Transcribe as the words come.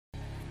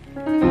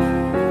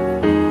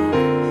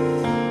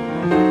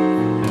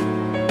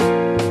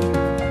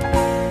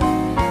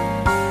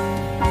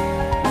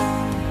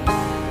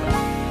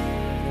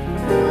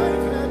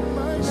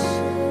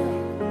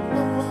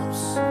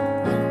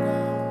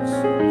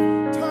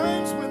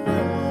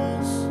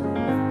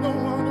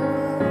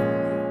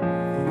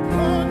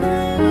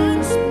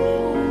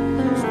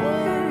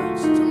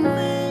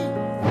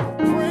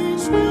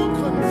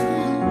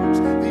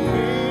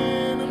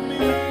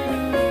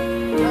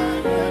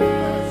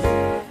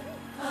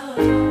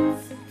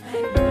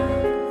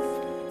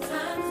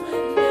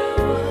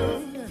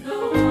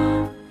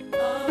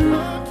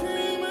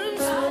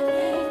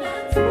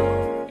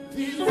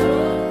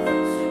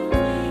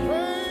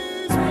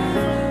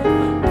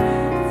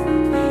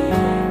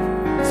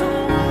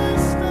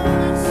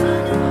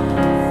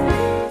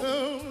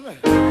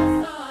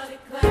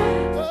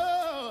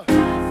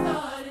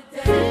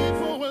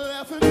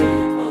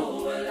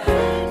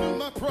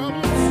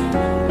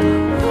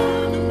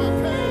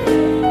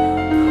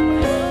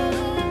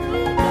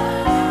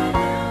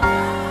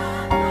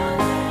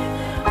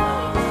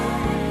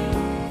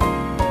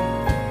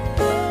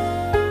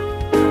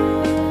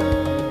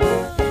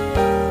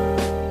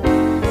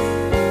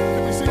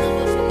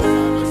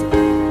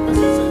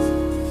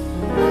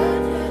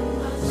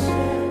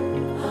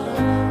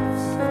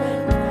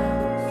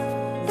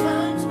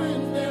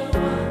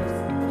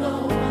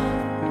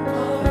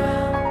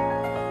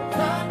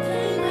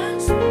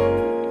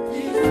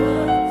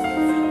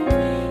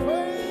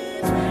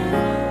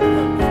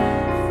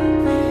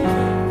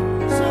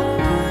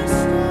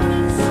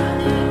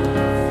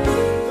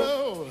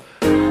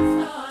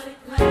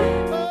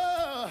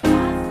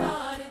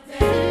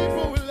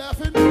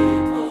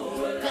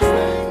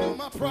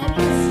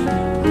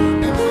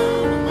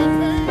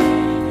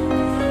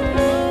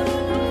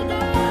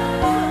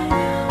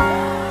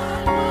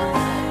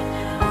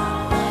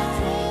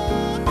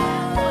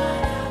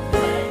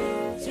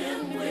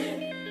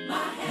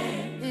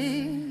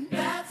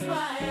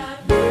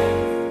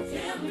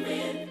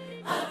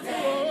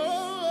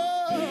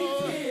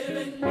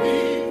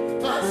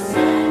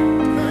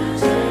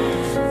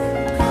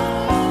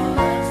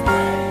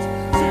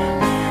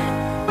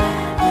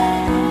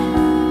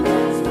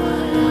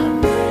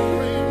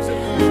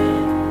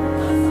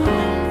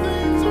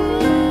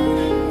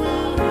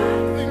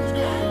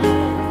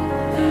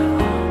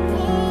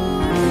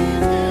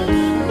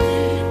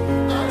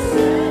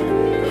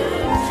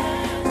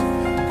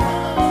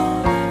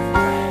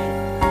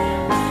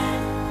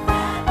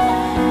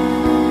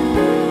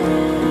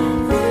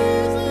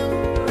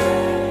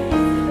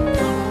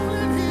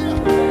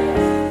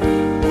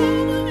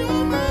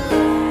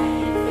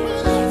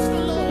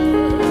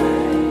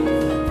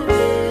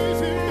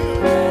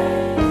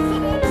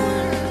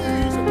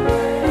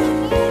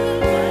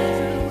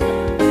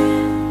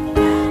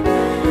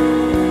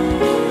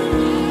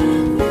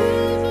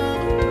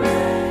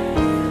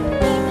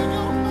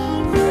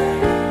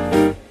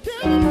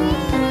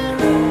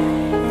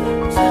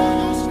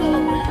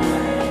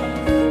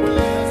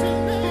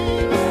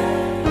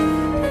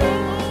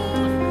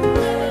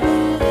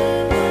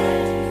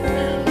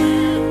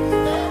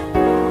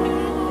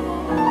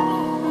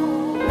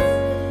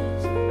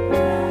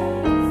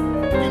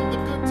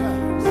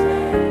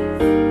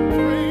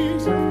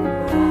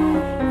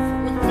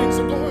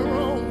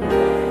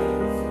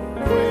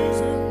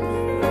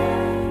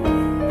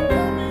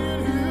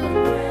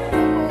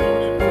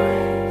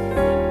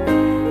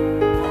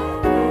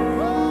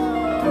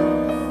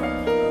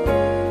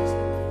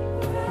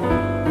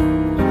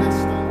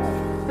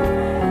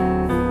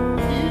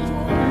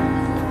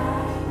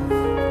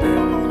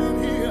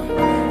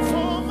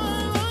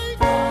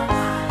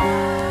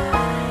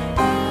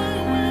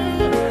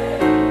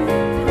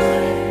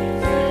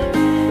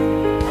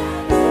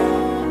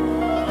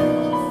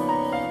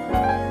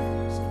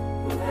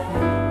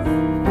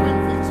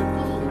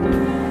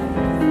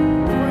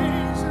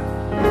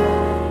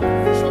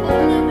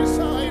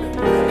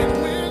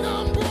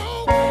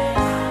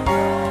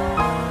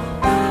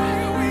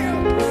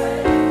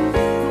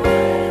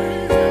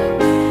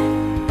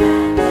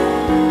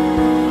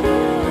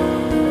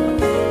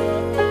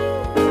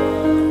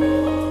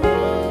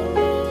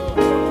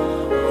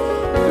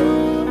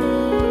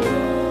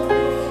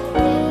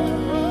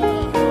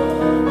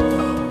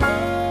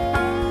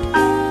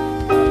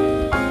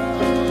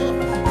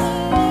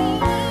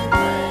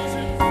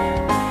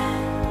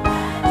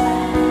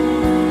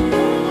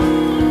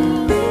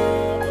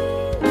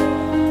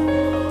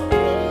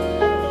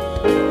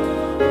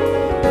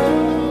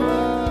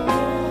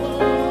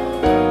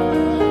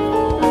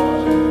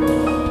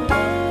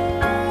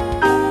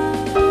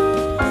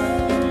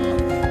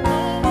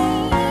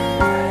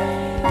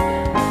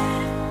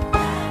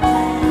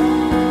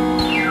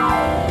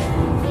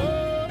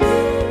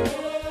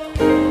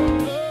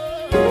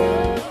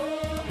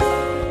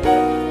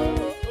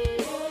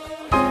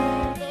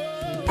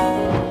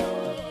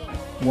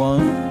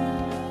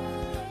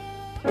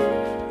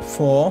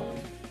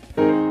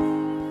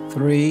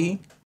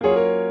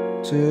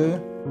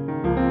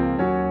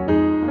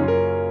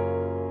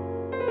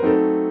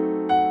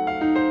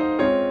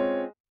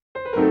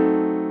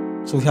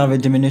So we have a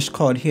diminished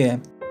chord here.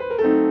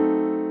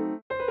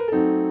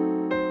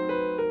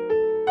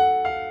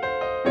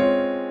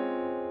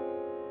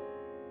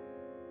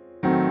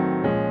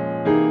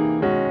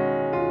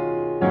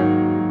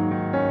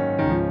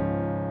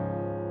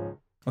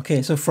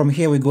 Okay, so from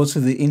here we go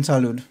to the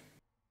interlude.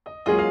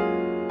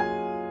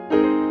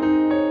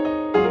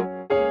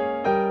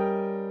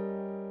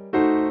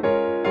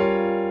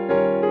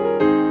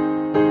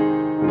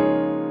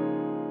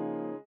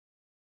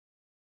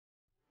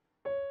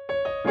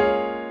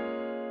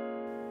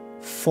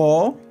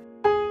 Four,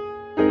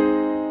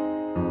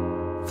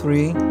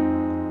 3, 2.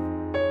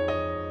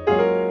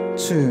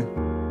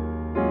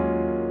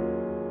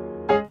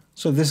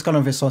 So this is kind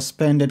of a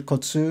suspended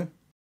chord 2.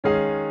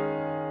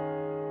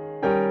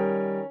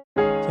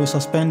 So we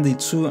suspend the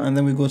 2 and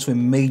then we go to a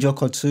major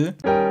chord 2.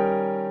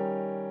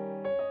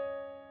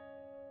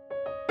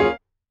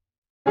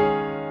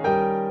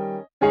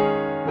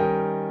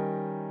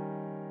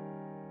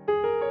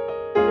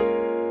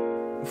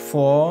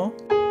 Four,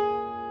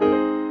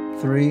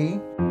 3,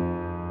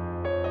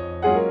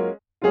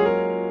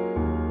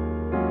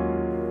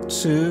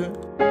 2,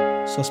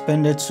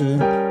 suspended 2,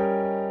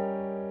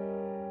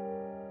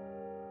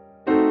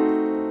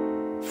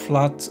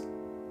 flat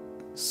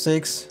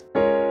 6,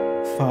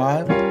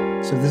 5.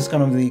 So this is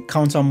kind of the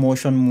counter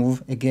motion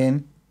move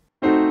again.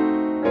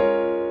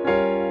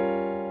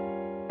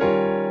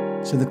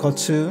 So the chord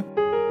 2,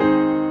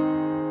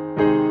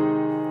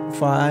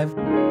 5,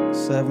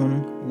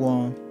 7,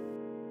 1,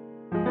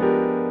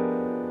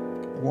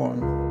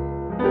 1.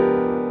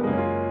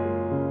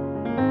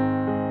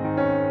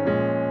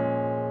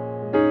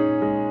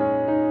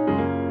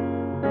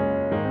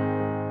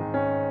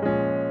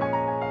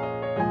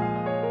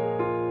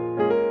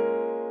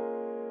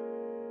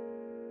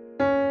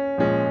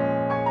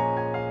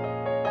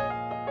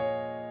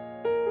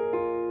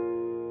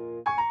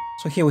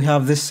 So here we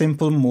have this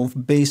simple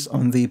move based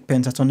on the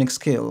pentatonic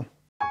scale.